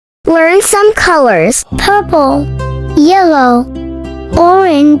same colors: purple, yellow,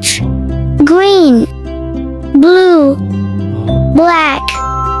 orange, green, blue, black,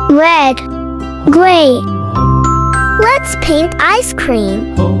 red, gray. Let's paint ice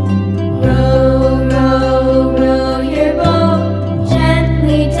cream. Row, row, row your boat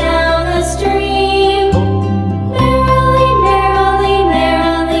gently down the stream. Merrily, merrily,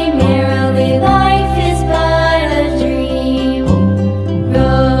 merrily, merrily, life is but a dream.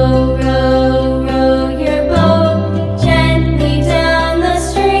 Row, row, row your boat gently down the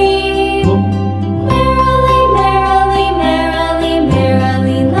stream. Merrily, merrily, merrily,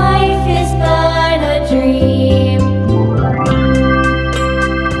 merrily, life is but a dream.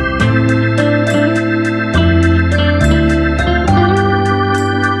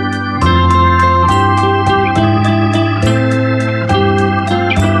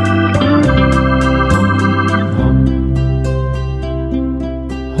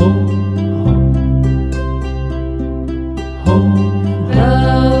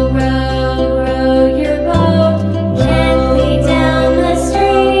 Row, row, row your boat gently down the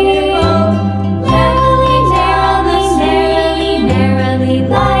stream. Merrily, merrily, merrily,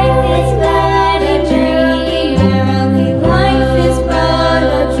 life is but a dream. Merrily, life is but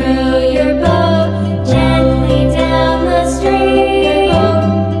a dream. Your boat gently down the stream.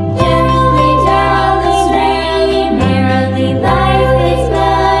 Merrily down the stream. Merrily, life is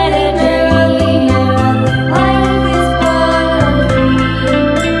but a dream. Merrily, life is but a dream.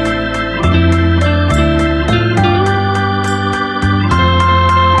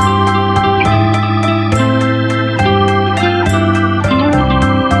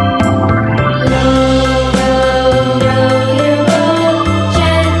 Row, row, row your boat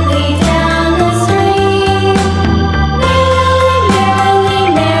gently down the stream. Merrily, merrily,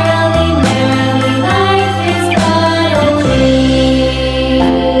 merrily, merrily, life is but a dream.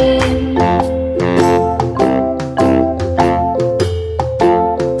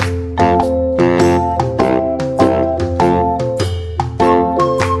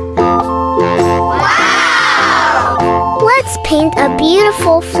 Let's paint a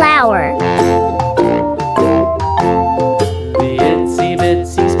beautiful flower. The itsy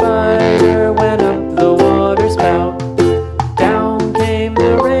bitsy spider went up the water spout. Down came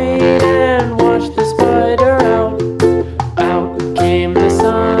the rain and washed the spider out. Out came the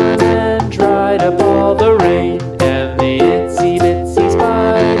sun and dried up all the rain. And the itsy bitsy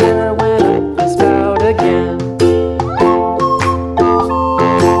spider went up the spout again.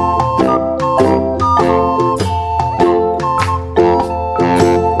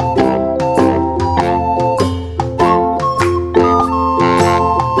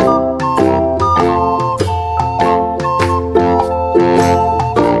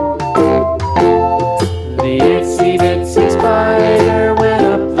 The itsy bitsy spider went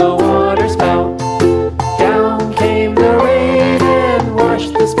up the water spout. Down came the rain and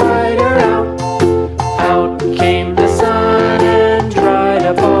washed the spider out. Out came the sun and dried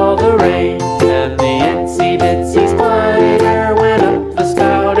up all the rain. And the itsy bitsy spider went up the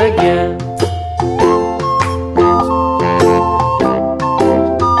spout again.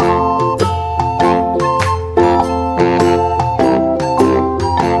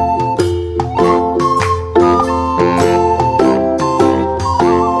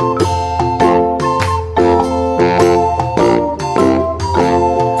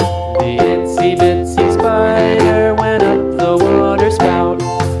 The itsy bitsy spider went up the water spout.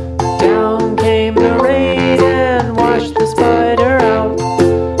 Down came the rain and washed the spider out.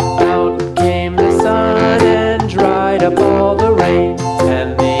 Out came the sun and dried up all the rain.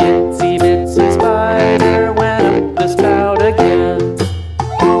 And the itsy bitsy spider went up the spout again.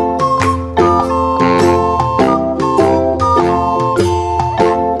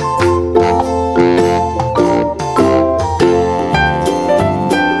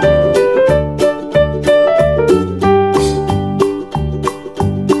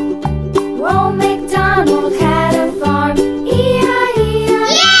 Old MacDonald had a farm, E-I-E-I-O.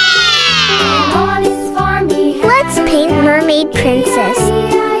 And on his farm he had Let's paint Mermaid Princess.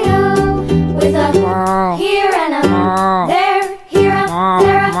 E-I-E-I-O. With a here and a there, here a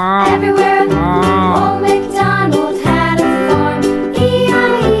there, a everywhere. Old MacDonald had a farm,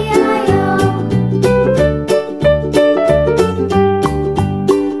 E-I-E-I-O.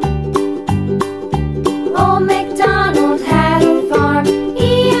 Old MacDonald had a farm,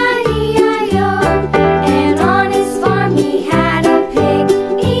 E-I-E-I-O. And on his farm he had a pig,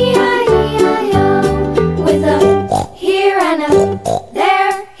 E-I-E-I-O. With a here and a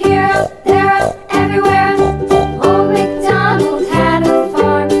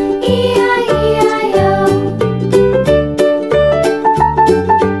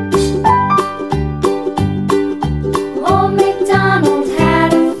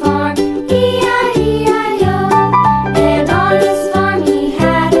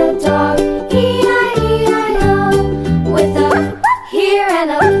and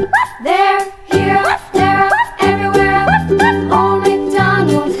a there, here, there, everywhere. Old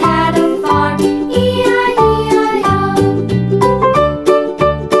MacDonald had a farm, E-I-E-I-O.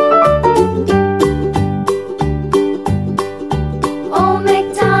 Old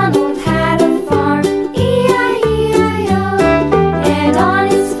MacDonald had a farm, E-I-E-I-O. And on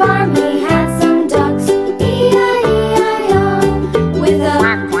his farm he had some ducks, E-I-E-I-O. With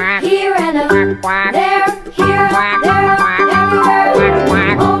a here and a there, here, there, everywhere.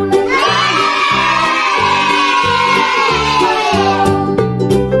 Old MacDonald.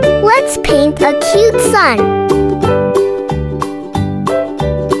 Let's paint a cute sun.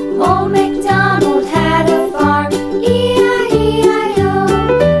 Old MacDonald had a farm, E-I-E-I-O.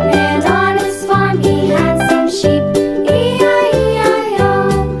 And on his farm he had some sheep, E-I-E-I-O.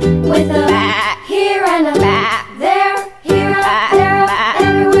 With a here and a there, here, there,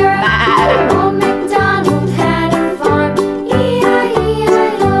 everywhere. Old MacDonald had a farm,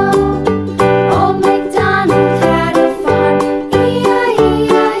 E-I-E-I-O. Old MacDonald had a farm,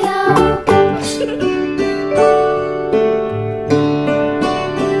 E-I-E-I-O.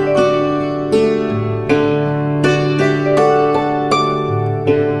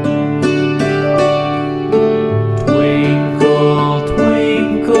 Twinkle,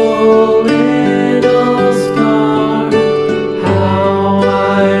 twinkle, little star, how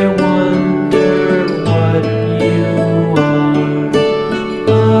I wonder what you are.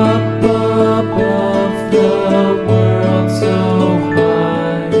 Up above the world so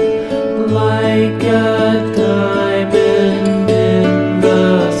high, like a diamond in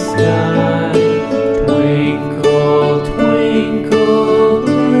the sky. Twinkle, twinkle,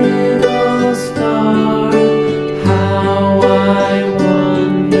 little star, how I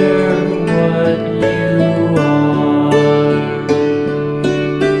wonder what you are.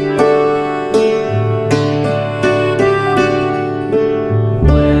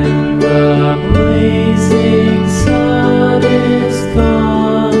 When the blazing sun is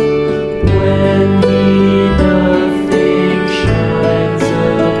gone, when he nothing shines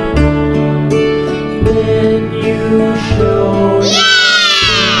upon, then you show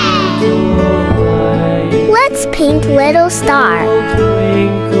your light. Let's paint little star.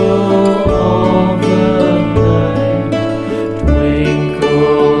 Twinkle all the night.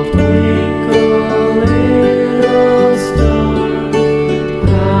 Twinkle, twinkle, little star,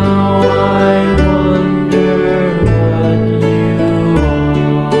 how I wonder what you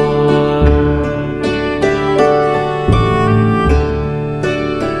are.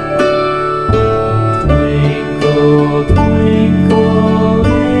 Twinkle, twinkle,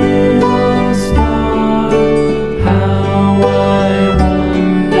 little star, how I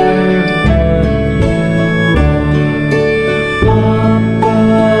wonder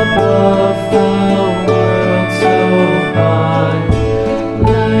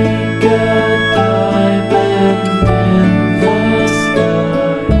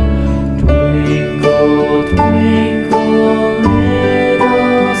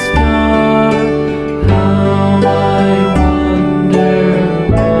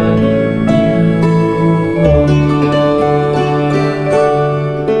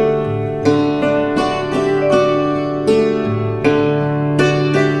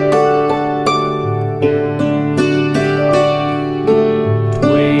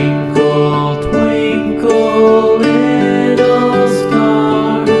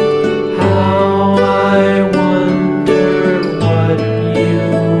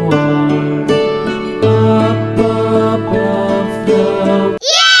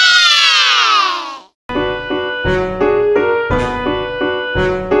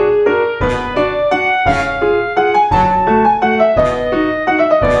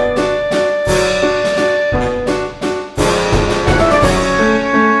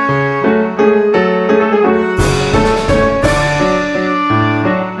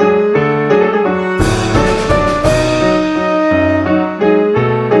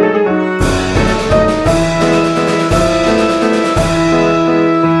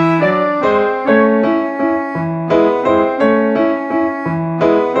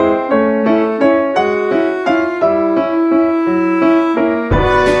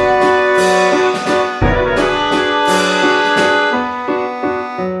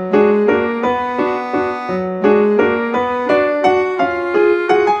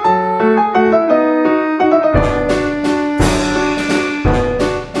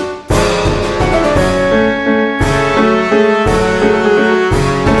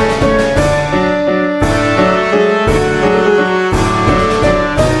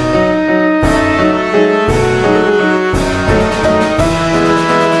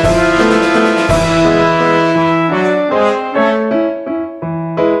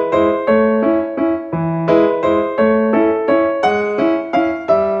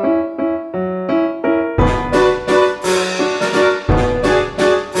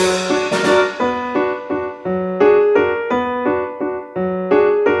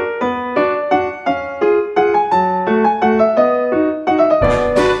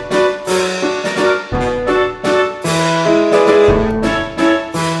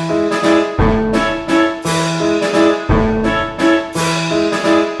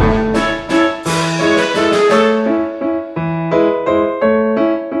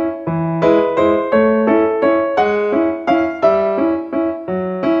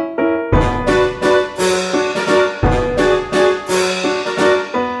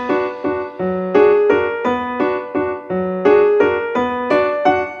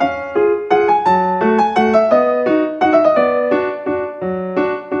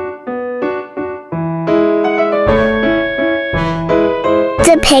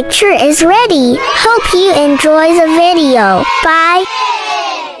The picture is ready. Hope you enjoy the video. Bye.